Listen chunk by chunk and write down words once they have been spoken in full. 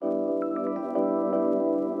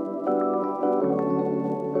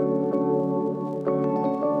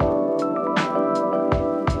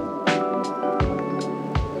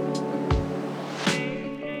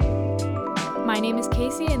name is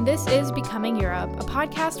Casey, and this is Becoming Europe, a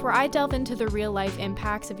podcast where I delve into the real-life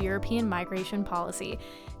impacts of European migration policy.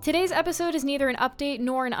 Today's episode is neither an update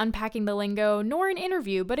nor an unpacking the lingo, nor an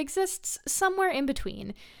interview, but exists somewhere in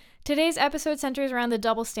between. Today's episode centers around the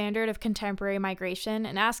double standard of contemporary migration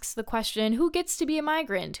and asks the question, who gets to be a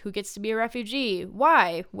migrant? Who gets to be a refugee?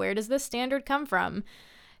 Why? Where does this standard come from?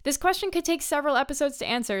 This question could take several episodes to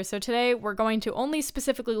answer, so today we're going to only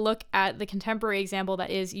specifically look at the contemporary example that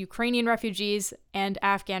is Ukrainian refugees and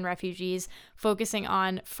Afghan refugees, focusing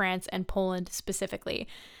on France and Poland specifically.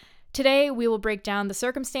 Today, we will break down the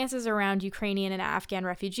circumstances around Ukrainian and Afghan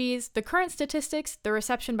refugees, the current statistics, the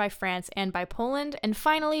reception by France and by Poland, and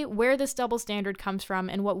finally, where this double standard comes from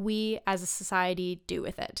and what we as a society do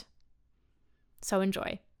with it. So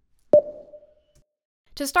enjoy.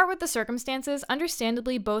 To start with the circumstances,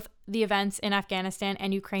 understandably, both the events in Afghanistan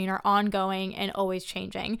and Ukraine are ongoing and always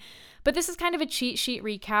changing. But this is kind of a cheat sheet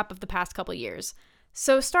recap of the past couple years.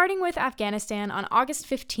 So starting with Afghanistan, on August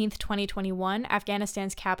 15th, 2021,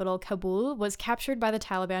 Afghanistan's capital, Kabul, was captured by the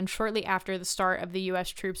Taliban shortly after the start of the U.S.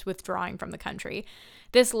 troops withdrawing from the country.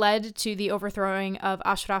 This led to the overthrowing of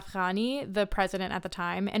Ashraf Ghani, the president at the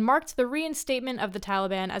time, and marked the reinstatement of the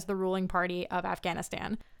Taliban as the ruling party of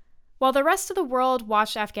Afghanistan. While the rest of the world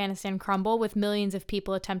watched Afghanistan crumble with millions of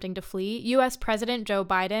people attempting to flee, U.S. President Joe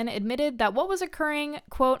Biden admitted that what was occurring,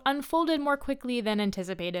 quote, unfolded more quickly than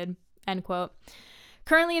anticipated, end quote.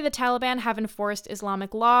 Currently, the Taliban have enforced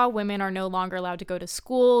Islamic law. Women are no longer allowed to go to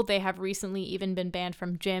school. They have recently even been banned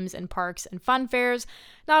from gyms and parks and fun fairs.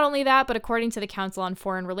 Not only that, but according to the Council on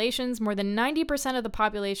Foreign Relations, more than 90% of the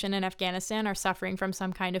population in Afghanistan are suffering from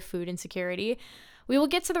some kind of food insecurity. We will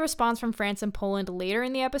get to the response from France and Poland later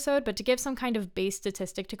in the episode, but to give some kind of base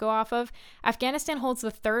statistic to go off of, Afghanistan holds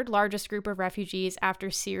the third largest group of refugees after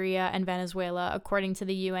Syria and Venezuela, according to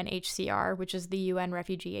the UNHCR, which is the UN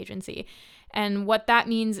Refugee Agency. And what that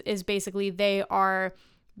means is basically they are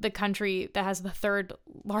the country that has the third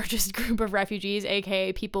largest group of refugees,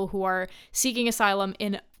 aka people who are seeking asylum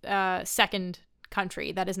in a second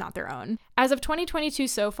country that is not their own. As of 2022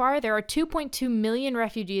 so far, there are 2.2 million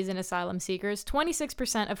refugees and asylum seekers,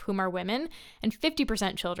 26% of whom are women and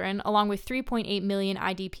 50% children, along with 3.8 million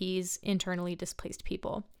IDPs, internally displaced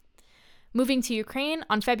people. Moving to Ukraine,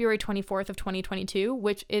 on February 24th of 2022,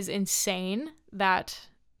 which is insane that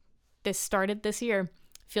this started this year,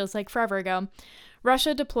 feels like forever ago,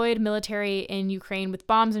 Russia deployed military in Ukraine with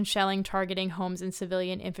bombs and shelling targeting homes and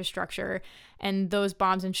civilian infrastructure, and those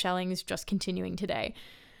bombs and shellings just continuing today.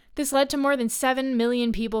 This led to more than 7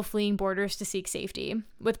 million people fleeing borders to seek safety.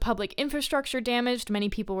 With public infrastructure damaged, many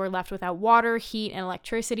people were left without water, heat, and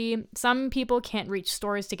electricity. Some people can't reach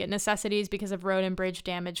stores to get necessities because of road and bridge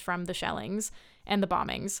damage from the shellings and the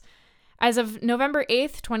bombings. As of November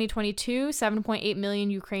 8th, 2022, 7.8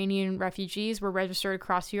 million Ukrainian refugees were registered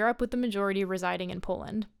across Europe, with the majority residing in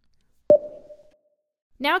Poland.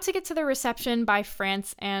 Now to get to the reception by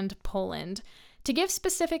France and Poland. To give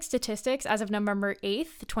specific statistics, as of November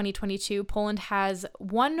 8th, 2022, Poland has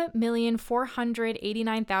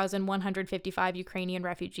 1,489,155 Ukrainian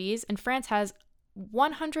refugees, and France has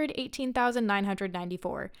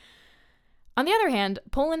 118,994. On the other hand,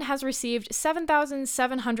 Poland has received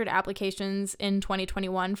 7,700 applications in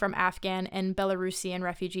 2021 from Afghan and Belarusian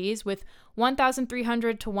refugees, with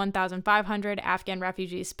 1,300 to 1,500 Afghan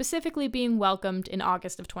refugees specifically being welcomed in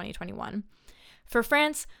August of 2021. For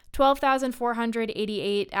France,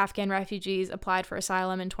 12,488 Afghan refugees applied for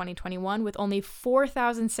asylum in 2021, with only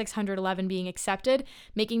 4,611 being accepted,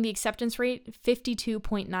 making the acceptance rate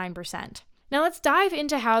 52.9%. Now let's dive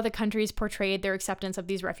into how the countries portrayed their acceptance of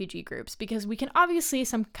these refugee groups, because we can obviously see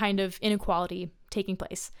some kind of inequality taking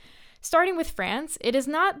place. Starting with France, it is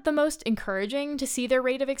not the most encouraging to see their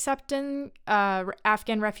rate of accepting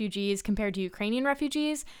Afghan refugees compared to Ukrainian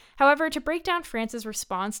refugees. However, to break down France's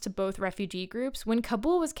response to both refugee groups, when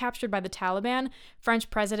Kabul was captured by the Taliban, French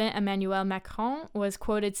President Emmanuel Macron was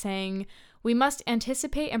quoted saying, "We must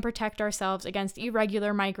anticipate and protect ourselves against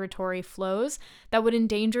irregular migratory flows that would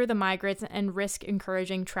endanger the migrants and risk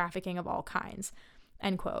encouraging trafficking of all kinds,"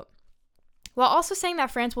 end quote. While also saying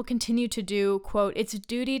that France will continue to do, quote, its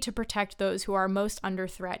duty to protect those who are most under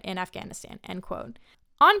threat in Afghanistan, end quote.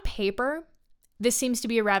 On paper, this seems to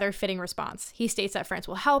be a rather fitting response. He states that France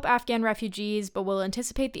will help Afghan refugees, but will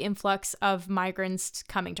anticipate the influx of migrants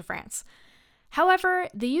coming to France. However,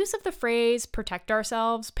 the use of the phrase protect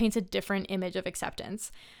ourselves paints a different image of acceptance.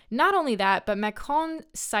 Not only that, but Macron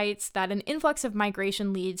cites that an influx of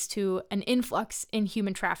migration leads to an influx in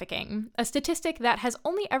human trafficking, a statistic that has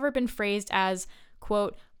only ever been phrased as,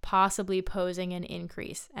 quote, possibly posing an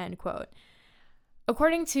increase, end quote.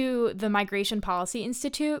 According to the Migration Policy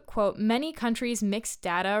Institute, quote, many countries mix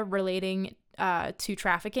data relating to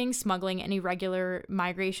trafficking, smuggling, and irregular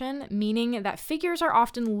migration, meaning that figures are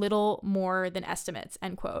often little more than estimates,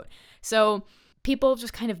 end quote. So people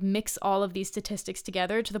just kind of mix all of these statistics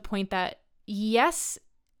together to the point that, yes,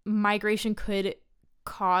 migration could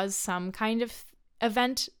cause some kind of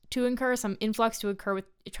event to occur, some influx to occur with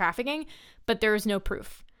trafficking, but there is no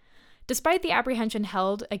proof. Despite the apprehension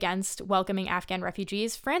held against welcoming Afghan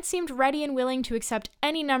refugees, France seemed ready and willing to accept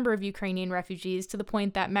any number of Ukrainian refugees, to the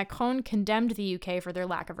point that Macron condemned the UK for their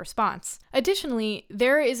lack of response. Additionally,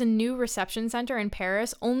 there is a new reception center in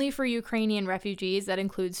Paris only for Ukrainian refugees that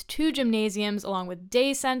includes 2 gymnasiums along with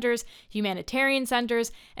day centers, humanitarian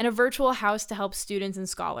centers, and a virtual house to help students and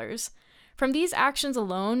scholars. From these actions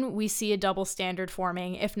alone, we see a double standard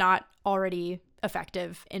forming, if not already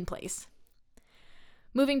effective, in place.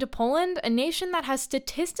 Moving to Poland, a nation that has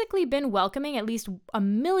statistically been welcoming at least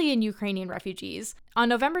 1 million Ukrainian refugees. On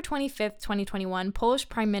November 25th, 2021, Polish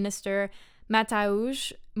Prime Minister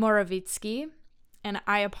Mateusz Morawiecki, and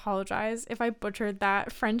I apologize if I butchered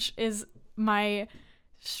that. French is my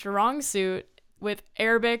strong suit with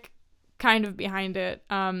Arabic kind of behind it.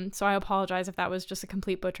 So I apologize if that was just a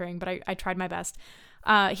complete butchering, but I tried my best.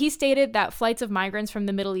 He stated that flights of migrants from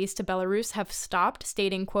the Middle East to Belarus have stopped,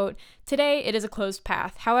 stating, quote, today it is a closed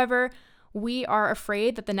path. However, we are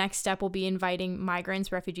afraid that the next step will be inviting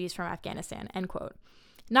migrants, refugees from Afghanistan, end quote.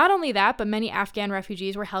 Not only that, but many Afghan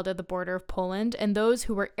refugees were held at the border of Poland, and those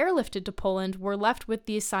who were airlifted to Poland were left with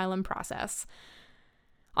the asylum process.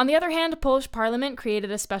 On the other hand, Polish parliament created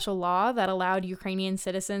a special law that allowed Ukrainian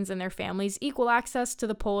citizens and their families equal access to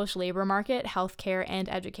the Polish labor market, healthcare, and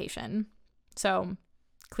education. So,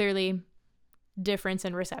 clearly, difference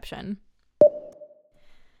in reception.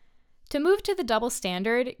 To move to the double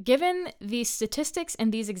standard, given these statistics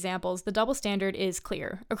and these examples, the double standard is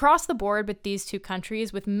clear. Across the board with these 2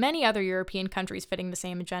 countries, with many other European countries fitting the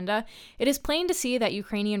same agenda, it is plain to see that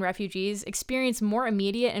Ukrainian refugees experience more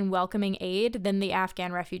immediate and welcoming aid than the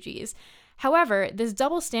Afghan refugees. However, this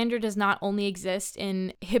double standard does not only exist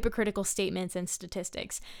in hypocritical statements and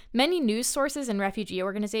statistics. Many news sources and refugee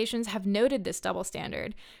organizations have noted this double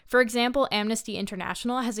standard. For example, Amnesty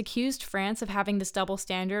International has accused France of having this double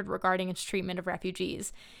standard regarding its treatment of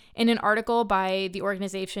refugees. In an article by the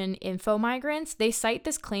organization Info Migrants, they cite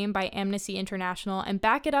this claim by Amnesty International and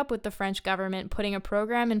back it up with the French government putting a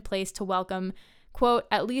program in place to welcome, quote,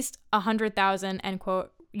 at least 100,000, end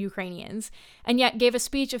quote, Ukrainians, and yet gave a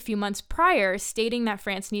speech a few months prior stating that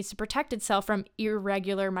France needs to protect itself from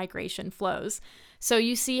irregular migration flows. So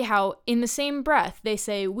you see how in the same breath they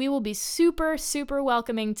say we will be super, super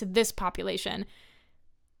welcoming to this population,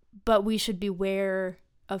 but we should beware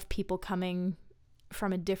of people coming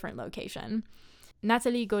from a different location.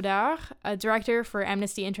 Nathalie Godard, a director for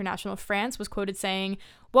Amnesty International France, was quoted saying,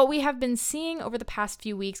 "What we have been seeing over the past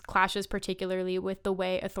few weeks clashes particularly with the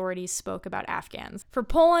way authorities spoke about Afghans." For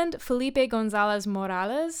Poland, Felipe Gonzalez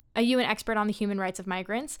Morales, a UN expert on the human rights of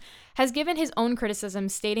migrants, has given his own criticism,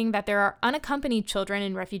 stating that there are unaccompanied children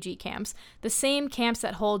in refugee camps, the same camps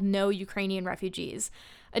that hold no Ukrainian refugees.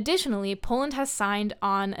 Additionally, Poland has signed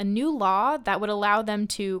on a new law that would allow them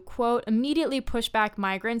to, quote, immediately push back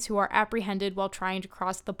migrants who are apprehended while trying to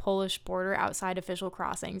cross the Polish border outside official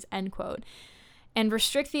crossings, end quote, and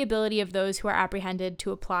restrict the ability of those who are apprehended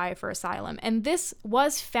to apply for asylum. And this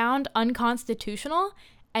was found unconstitutional,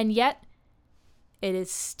 and yet it is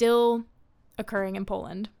still occurring in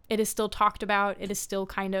Poland. It is still talked about. It is still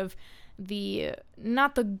kind of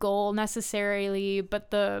not the goal necessarily,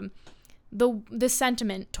 but the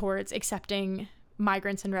sentiment towards accepting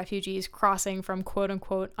migrants and refugees crossing from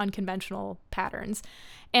quote-unquote unconventional patterns.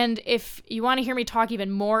 And if you want to hear me talk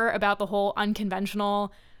even more about the whole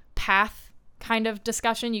unconventional path kind of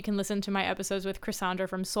discussion, you can listen to my episodes with Cassandra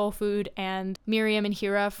from Soul Food and Miriam and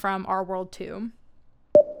Hira from Our World 2.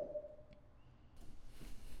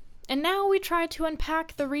 And now we try to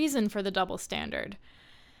unpack the reason for the double standard.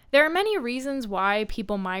 There are many reasons why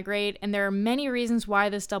people migrate, and there are many reasons why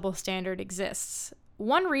this double standard exists.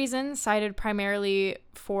 One reason, cited primarily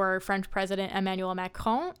for French President Emmanuel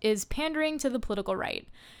Macron, is pandering to the political right.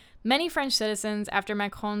 Many French citizens, after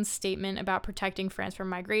Macron's statement about protecting France from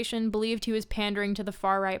migration, believed he was pandering to the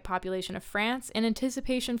far-right population of France in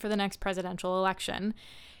anticipation for the next presidential election.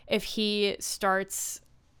 If he starts,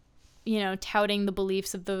 touting the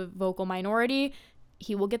beliefs of the vocal minority,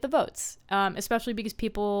 he will get the votes, especially because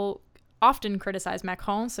people often criticize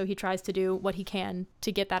Macron, so he tries to do what he can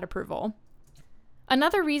to get that approval.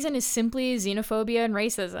 Another reason is simply xenophobia and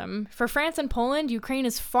racism. For France and Poland, Ukraine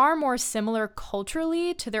is far more similar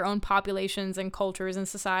culturally to their own populations and cultures and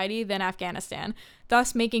society than Afghanistan,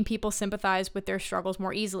 thus making people sympathize with their struggles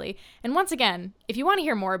more easily. And once again, if you want to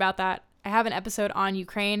hear more about that, I have an episode on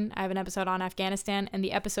Ukraine, I have an episode on Afghanistan, and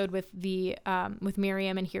the episode with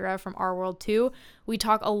Miriam and Hira from Our World 2, we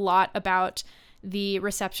talk a lot about the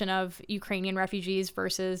reception of Ukrainian refugees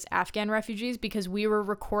versus Afghan refugees, because we were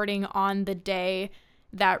recording on the day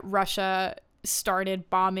that Russia started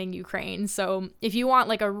bombing Ukraine. So if you want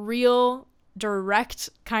like a real direct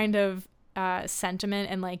kind of sentiment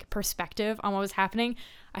and like perspective on what was happening,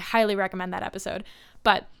 I highly recommend that episode.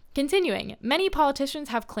 But continuing, many politicians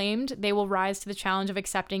have claimed they will rise to the challenge of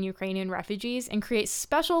accepting Ukrainian refugees and create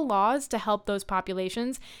special laws to help those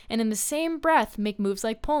populations, and in the same breath make moves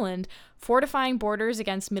like Poland, fortifying borders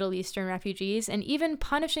against Middle Eastern refugees, and even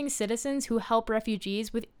punishing citizens who help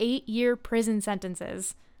refugees with 8-year prison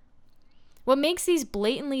sentences. What makes these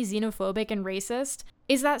blatantly xenophobic and racist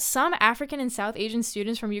is that some African and South Asian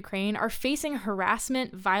students from Ukraine are facing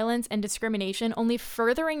harassment, violence, and discrimination, only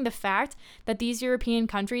furthering the fact that these European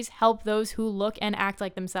countries help those who look and act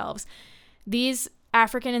like themselves. These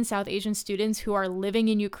African and South Asian students who are living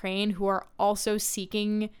in Ukraine, who are also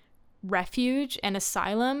seeking refuge and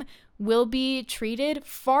asylum, will be treated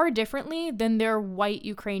far differently than their white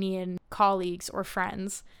Ukrainian colleagues or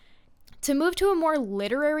friends. To move to a more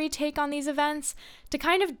literary take on these events, to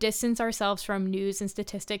kind of distance ourselves from news and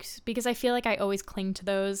statistics, because I feel like I always cling to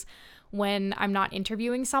those when I'm not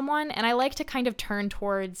interviewing someone, and I like to kind of turn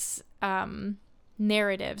towards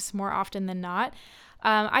narratives more often than not.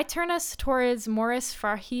 I turn us towards Moris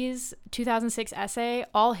Farhi's 2006 essay,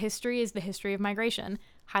 All History is the History of Migration.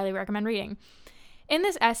 Highly recommend reading. In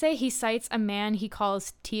this essay, he cites a man he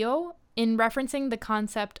calls Tio, in referencing the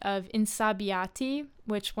concept of insabbiati,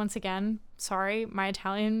 which once again, sorry, my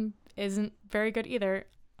Italian isn't very good either.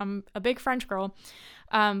 I'm a big French girl.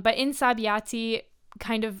 But insabbiati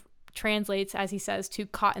kind of translates, as he says, to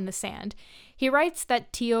caught in the sand. He writes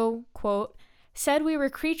that Tio, quote, said we were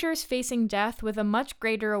creatures facing death with a much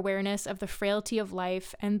greater awareness of the frailty of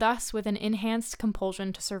life and thus with an enhanced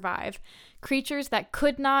compulsion to survive. Creatures that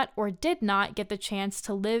could not or did not get the chance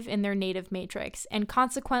to live in their native matrix and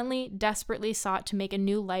consequently desperately sought to make a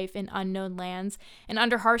new life in unknown lands and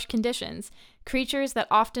under harsh conditions. Creatures that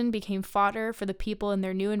often became fodder for the people in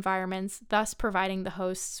their new environments, thus providing the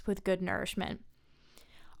hosts with good nourishment.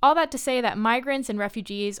 All that to say that migrants and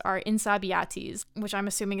refugees are insabbiatis, which I'm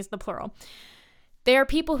assuming is the plural. They are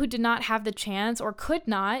people who did not have the chance or could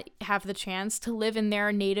not have the chance to live in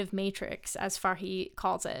their native matrix, as Farhi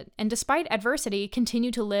calls it, and despite adversity,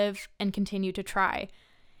 continue to live and continue to try.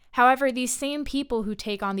 However, these same people who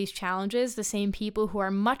take on these challenges, the same people who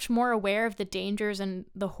are much more aware of the dangers and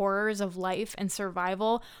the horrors of life and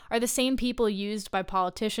survival, are the same people used by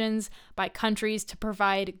politicians, by countries to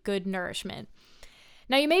provide good nourishment.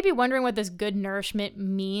 Now, you may be wondering what this good nourishment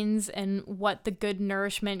means and what the good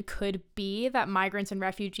nourishment could be that migrants and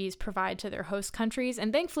refugees provide to their host countries,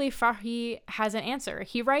 and thankfully, Farhi has an answer.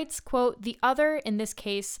 He writes, quote, the other, in this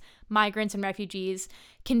case, migrants and refugees,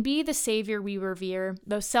 can be the savior we revere,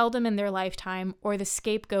 though seldom in their lifetime, or the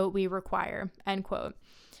scapegoat we require, end quote.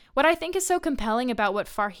 What I think is so compelling about what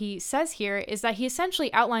Farhi says here is that he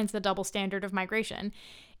essentially outlines the double standard of migration.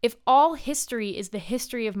 If all history is the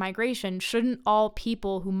history of migration, shouldn't all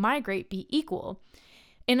people who migrate be equal?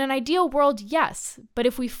 In an ideal world, yes, but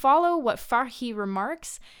if we follow what Farhi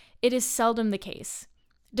remarks, it is seldom the case.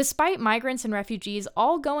 Despite migrants and refugees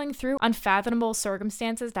all going through unfathomable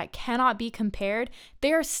circumstances that cannot be compared,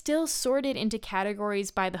 they are still sorted into categories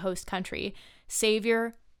by the host country,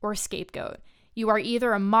 savior or scapegoat. You are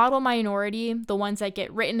either a model minority, the ones that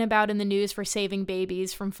get written about in the news for saving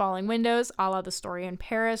babies from falling windows, a la the story in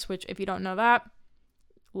Paris, which if you don't know that,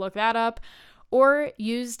 look that up, or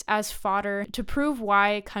used as fodder to prove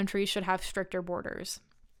why countries should have stricter borders.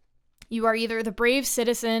 You are either the brave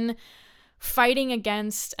citizen fighting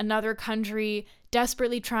against another country,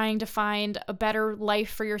 desperately trying to find a better life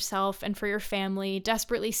for yourself and for your family,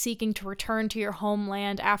 desperately seeking to return to your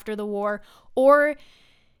homeland after the war, or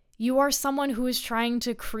you are someone who is trying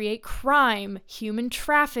to create crime, human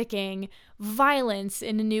trafficking, violence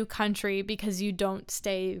in a new country because you don't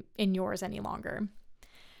stay in yours any longer.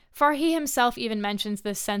 Farhi himself even mentions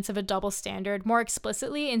this sense of a double standard more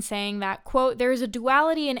explicitly in saying that, quote, there is a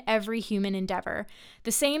duality in every human endeavor.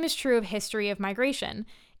 The same is true of history of migration.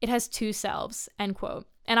 It has two selves, end quote.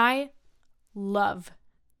 And I love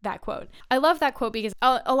that quote. I love that quote because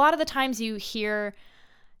a lot of the times you hear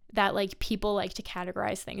that like people like to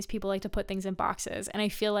categorize things, people like to put things in boxes, and I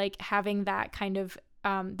feel like having that kind of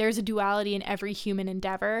there's a duality in every human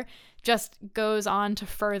endeavor just goes on to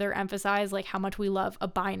further emphasize like how much we love a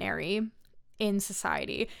binary in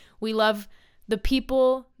society. We love the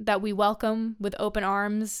people that we welcome with open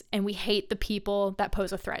arms, and we hate the people that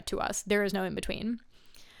pose a threat to us. There is no in between.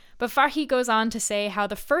 But Farhi goes on to say how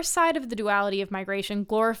the first side of the duality of migration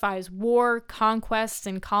glorifies war, conquest,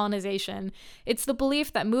 and colonization. It's the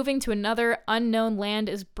belief that moving to another unknown land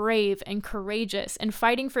is brave and courageous, and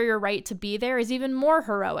fighting for your right to be there is even more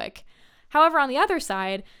heroic. However, on the other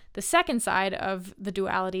side, the second side of the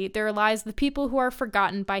duality, there lies the people who are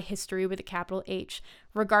forgotten by history with a capital H,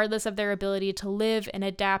 regardless of their ability to live and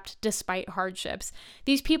adapt despite hardships.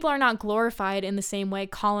 These people are not glorified in the same way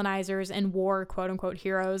colonizers and war, quote-unquote,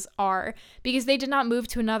 heroes are, because they did not move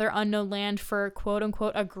to another unknown land for,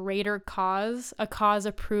 quote-unquote, a greater cause, a cause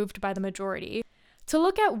approved by the majority. To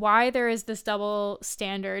look at why there is this double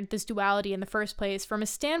standard, this duality in the first place, from a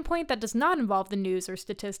standpoint that does not involve the news or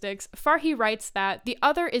statistics, Farhi writes that the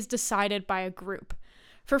other is decided by a group.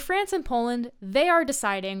 For France and Poland, they are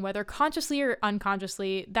deciding, whether consciously or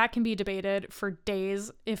unconsciously, that can be debated for days,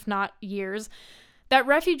 if not years, that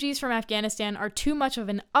refugees from Afghanistan are too much of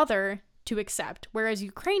an other to accept, whereas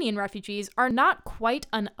Ukrainian refugees are not quite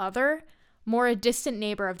an other, more a distant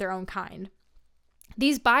neighbor of their own kind.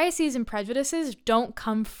 These biases and prejudices don't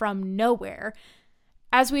come from nowhere.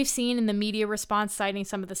 As we've seen in the media response citing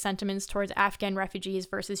some of the sentiments towards Afghan refugees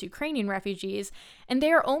versus Ukrainian refugees, and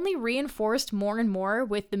they are only reinforced more and more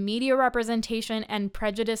with the media representation and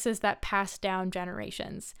prejudices that pass down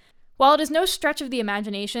generations. While it is no stretch of the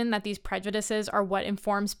imagination that these prejudices are what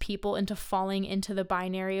informs people into falling into the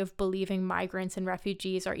binary of believing migrants and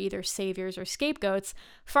refugees are either saviors or scapegoats,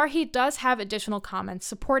 Farhi does have additional comments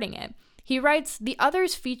supporting it. He writes, the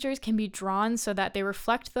other's features can be drawn so that they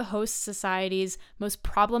reflect the host society's most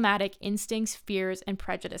problematic instincts, fears, and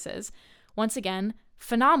prejudices. Once again,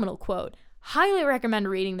 phenomenal quote. Highly recommend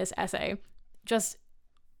reading this essay. Just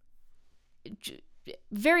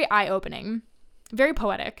very eye-opening, very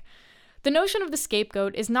poetic. The notion of the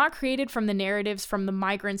scapegoat is not created from the narratives from the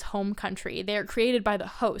migrants' home country. They are created by the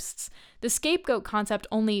hosts. The scapegoat concept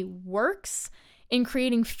only works in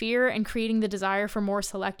creating fear and creating the desire for more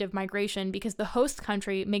selective migration because the host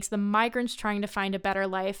country makes the migrants trying to find a better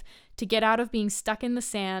life to get out of being stuck in the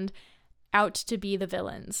sand out to be the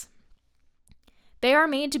villains. They are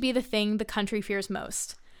made to be the thing the country fears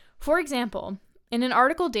most. For example, in an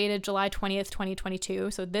article dated July 20th,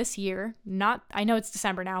 2022, so this year, I know it's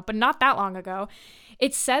December now, but not that long ago,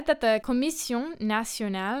 it said that the Commission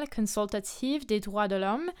Nationale Consultative des Droits de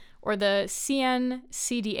l'Homme, or the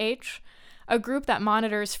CNCDH, a group that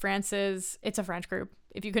monitors it's a French group,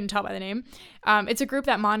 if you couldn't tell by the name. It's a group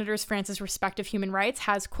that monitors France's respective human rights,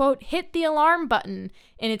 has, quote, hit the alarm button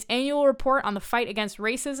in its annual report on the fight against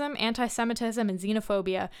racism, anti-Semitism, and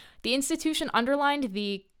xenophobia. The institution underlined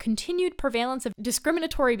the continued prevalence of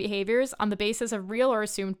discriminatory behaviors on the basis of real or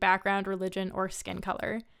assumed background, religion, or skin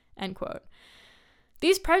color, end quote.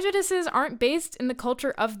 These prejudices aren't based in the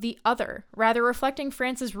culture of the other, rather reflecting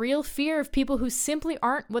France's real fear of people who simply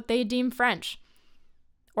aren't what they deem French,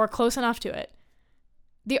 or close enough to it.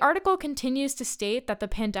 The article continues to state that the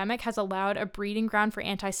pandemic has allowed a breeding ground for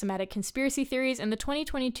anti-Semitic conspiracy theories in the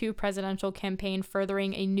 2022 presidential campaign,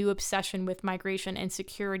 furthering a new obsession with migration and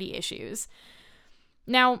security issues.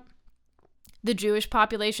 Now, the Jewish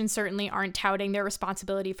population certainly aren't touting their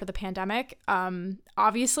responsibility for the pandemic.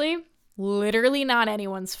 Obviously, literally not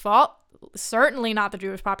anyone's fault, certainly not the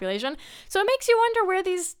Jewish population. So it makes you wonder where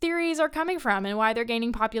these theories are coming from and why they're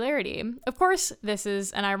gaining popularity. Of course, this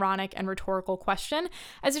is an ironic and rhetorical question,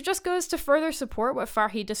 as it just goes to further support what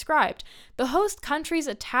Farhi described. The host countries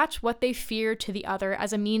attach what they fear to the other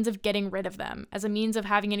as a means of getting rid of them, as a means of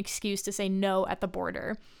having an excuse to say no at the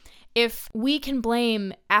border. If we can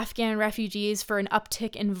blame Afghan refugees for an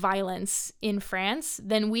uptick in violence in France,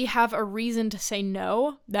 then we have a reason to say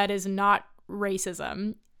no, that is not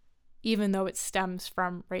racism, even though it stems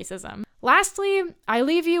from racism. Lastly, I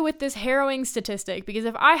leave you with this harrowing statistic, because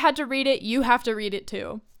if I had to read it, you have to read it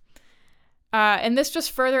too. And this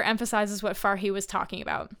just further emphasizes what Farhi was talking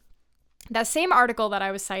about. That same article that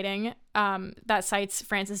I was citing, that cites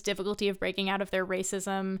France's difficulty of breaking out of their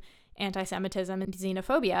racism, anti-Semitism, and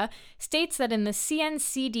xenophobia, states that in the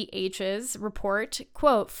CNCDH's report,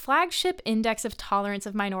 quote, flagship index of tolerance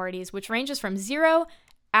of minorities, which ranges from 0,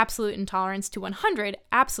 absolute intolerance, to 100,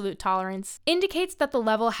 absolute tolerance, indicates that the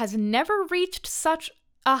level has never reached such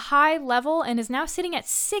a high level and is now sitting at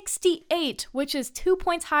 68, which is 2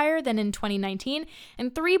 points higher than in 2019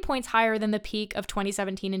 and 3 points higher than the peak of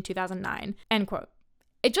 2017 and 2009, end quote.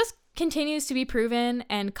 it just continues to be proven,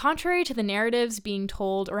 and contrary to the narratives being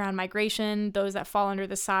told around migration, those that fall under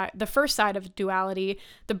the first side of duality,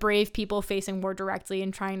 the brave people facing war directly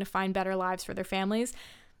and trying to find better lives for their families,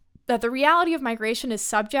 that the reality of migration is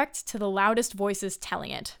subject to the loudest voices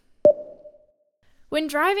telling it. When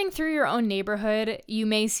driving through your own neighborhood, you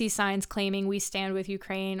may see signs claiming "We stand with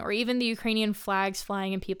Ukraine," or even the Ukrainian flags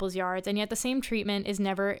flying in people's yards, and yet the same treatment it's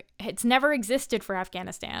never existed for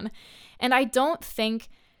Afghanistan. And I don't think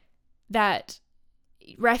that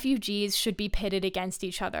refugees should be pitted against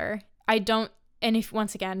each other. And if,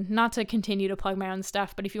 once again, not to continue to plug my own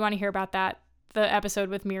stuff, but if you want to hear about that, the episode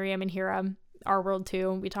with Miriam and Hira, Our World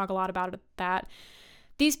 2, we talk a lot about that.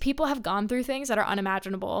 These people have gone through things that are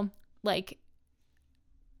unimaginable, like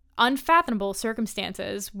unfathomable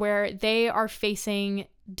circumstances where they are facing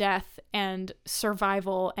death and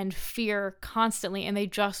survival and fear constantly, and they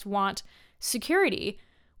just want security,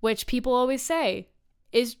 which people always say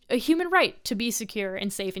is a human right to be secure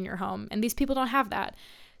and safe in your home. And these people don't have that.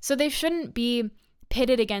 So they shouldn't be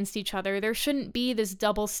pitted against each other. There shouldn't be this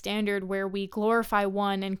double standard where we glorify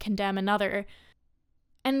one and condemn another.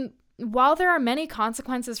 And while there are many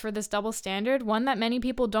consequences for this double standard, one that many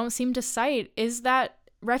people don't seem to cite is that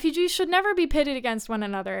refugees should never be pitted against one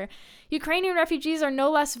another. Ukrainian refugees are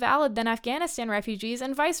no less valid than Afghanistan refugees,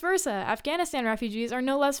 and vice versa. Afghanistan refugees are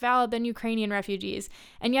no less valid than Ukrainian refugees.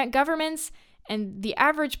 And yet governments and the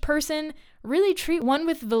average person really treat one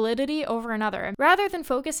with validity over another. Rather than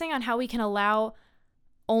focusing on how we can allow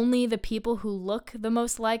only the people who look the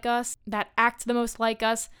most like us, that act the most like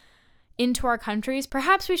us, into our countries,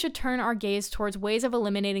 perhaps we should turn our gaze towards ways of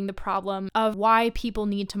eliminating the problem of why people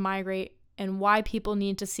need to migrate and why people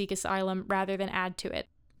need to seek asylum rather than add to it.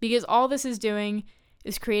 Because all this is doing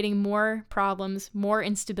is creating more problems, more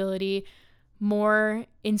instability, more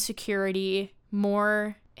insecurity,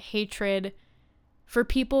 more hatred for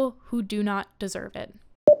people who do not deserve it.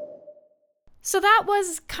 So that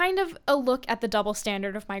was kind of a look at the double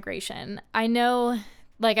standard of migration. I know,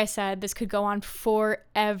 like I said, this could go on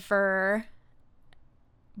forever,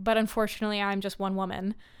 but unfortunately I'm just one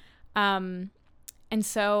woman. And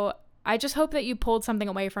so I just hope that you pulled something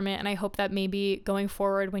away from it, and I hope that maybe going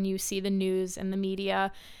forward when you see the news and the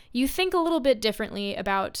media, you think a little bit differently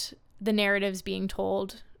about the narratives being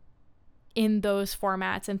told in those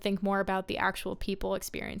formats and think more about the actual people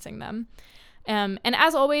experiencing them. And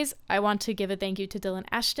as always, I want to give a thank you to Dylan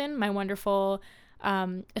Ashton, my wonderful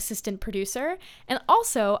assistant producer. And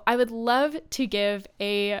also, I would love to give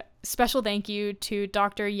a special thank you to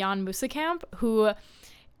Dr. Jan Musekamp, who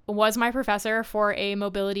was my professor for a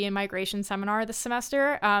mobility and migration seminar this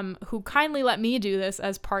semester, who kindly let me do this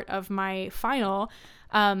as part of my final.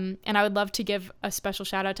 And I would love to give a special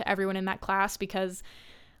shout out to everyone in that class because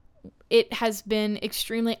it has been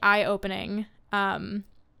extremely eye-opening.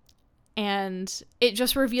 And it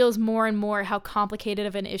just reveals more and more how complicated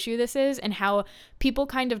of an issue this is and how people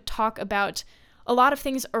kind of talk about a lot of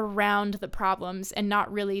things around the problems and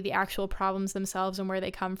not really the actual problems themselves and where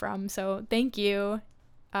they come from. So thank you,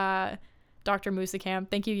 Dr. Musekamp.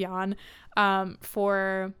 Thank you, Jan,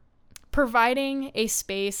 for providing a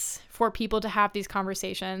space for people to have these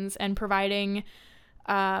conversations and providing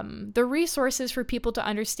the resources for people to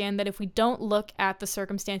understand that if we don't look at the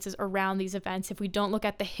circumstances around these events, if we don't look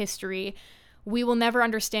at the history, we will never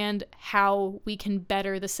understand how we can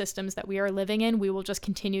better the systems that we are living in. We will just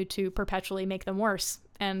continue to perpetually make them worse.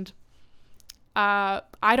 And I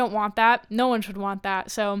don't want that. No one should want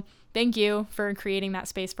that. So thank you for creating that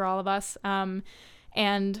space for all of us.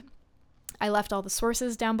 And I left all the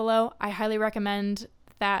sources down below. I highly recommend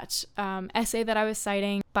that essay that I was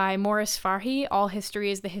citing by Moris Farhi, All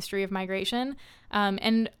History is the History of Migration.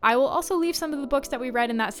 And I will also leave some of the books that we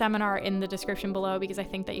read in that seminar in the description below because I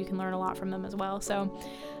think that you can learn a lot from them as well. So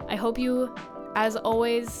I hope you, as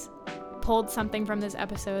always, pulled something from this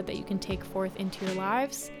episode that you can take forth into your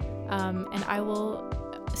lives. And I will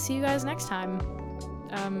see you guys next time.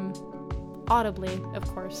 Audibly, of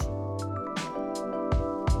course.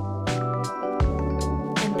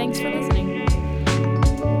 And thanks for listening.